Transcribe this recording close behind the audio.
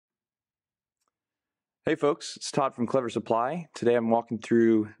Hey folks, it's Todd from Clever Supply. Today I'm walking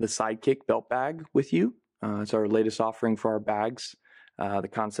through the Sidekick belt bag with you. It's our latest offering for our bags. The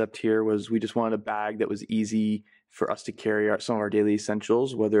concept here was we just wanted a bag that was easy for us to carry some of our daily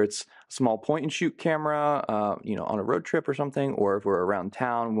essentials, whether it's a small point and shoot camera, on a road trip or something, or if we're around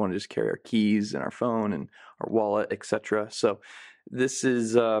town, we want to just carry our keys and our phone and our wallet, etc. So this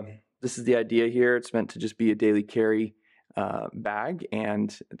is the idea here. It's meant to just be a daily carry bag,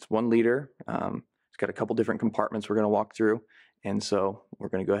 and it's 1 liter. It's got a couple different compartments we're going to walk through, and so we're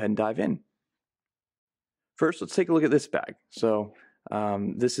going to go ahead and dive in. First, let's take a look at this bag. So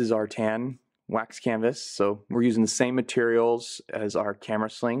this is our tan wax canvas. So we're using the same materials as our camera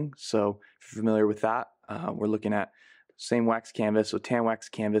sling. So if you're familiar with that, we're looking at same wax canvas, so tan wax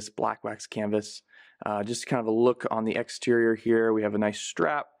canvas, black wax canvas. Just kind of a look on the exterior here. We have a nice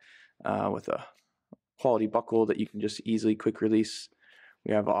strap with a quality buckle that you can just easily quick release.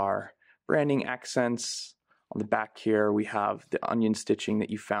 We have our branding accents. On the back here, we have the onion stitching that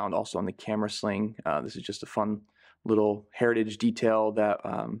you found also on the camera sling. This is just a fun little heritage detail that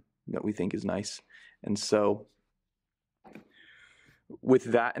we think is nice. And so with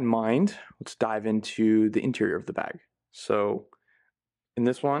that in mind, let's dive into the interior of the bag. So in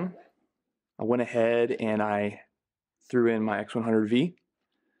this one, I went ahead and I threw in my X100V.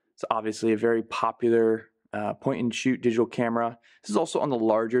 It's obviously a very popular point and shoot digital camera. This is also on the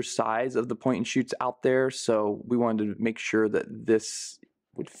larger size of the point and shoots out there, so we wanted to make sure that this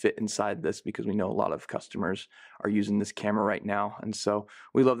would fit inside this because we know a lot of customers are using this camera right now, and so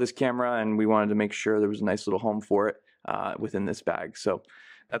we love this camera and we wanted to make sure there was a nice little home for it within this bag. So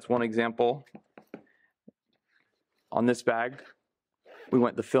that's one example. On this bag, we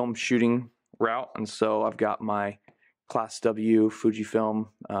went the film shooting route, and so I've got my Class W Fujifilm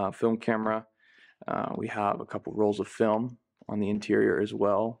film camera. We have a couple rolls of film on the interior as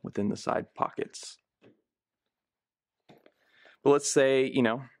well within the side pockets. But let's say,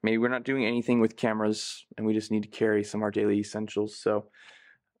 maybe we're not doing anything with cameras and we just need to carry some of our daily essentials. So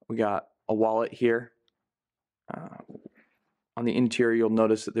we got a wallet here. On the interior, you'll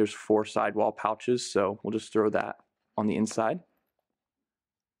notice that there's 4 sidewall pouches, so we'll just throw that on the inside.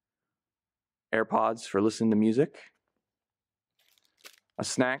 AirPods for listening to music. A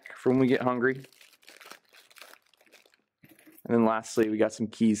snack for when we get hungry. And then lastly, we got some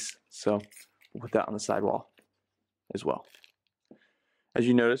keys, so we'll put that on the sidewall as well. As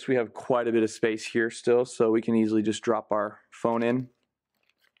you notice, we have quite a bit of space here still, so we can easily just drop our phone in,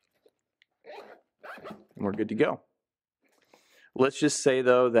 and we're good to go. Let's just say,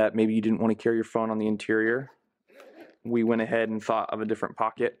 though, that maybe you didn't want to carry your phone on the interior. We went ahead and thought of a different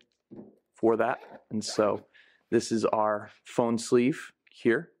pocket for that, and so this is our phone sleeve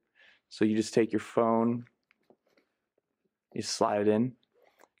here. So you just take your phone, you slide it in.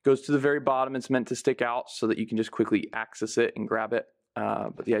 It goes to the very bottom. It's meant to stick out so that you can just quickly access it and grab it.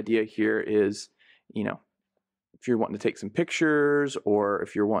 But the idea here is, if you're wanting to take some pictures or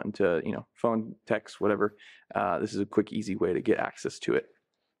if you're wanting to, phone, text, whatever, this is a quick, easy way to get access to it.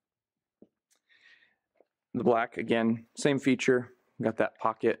 The black, again, same feature. We got that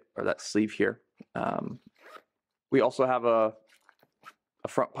pocket or that sleeve here. We also have a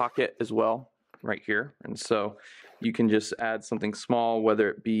front pocket as well right here, and so you can just add something small, whether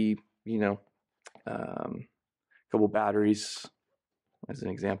it be a couple batteries as an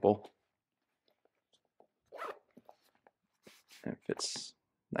example, and it fits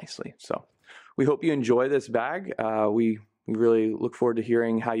nicely. So we hope you enjoy this bag. We really look forward to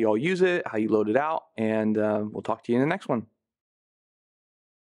hearing how you all use it, how you load it out, and we'll talk to you in the next one.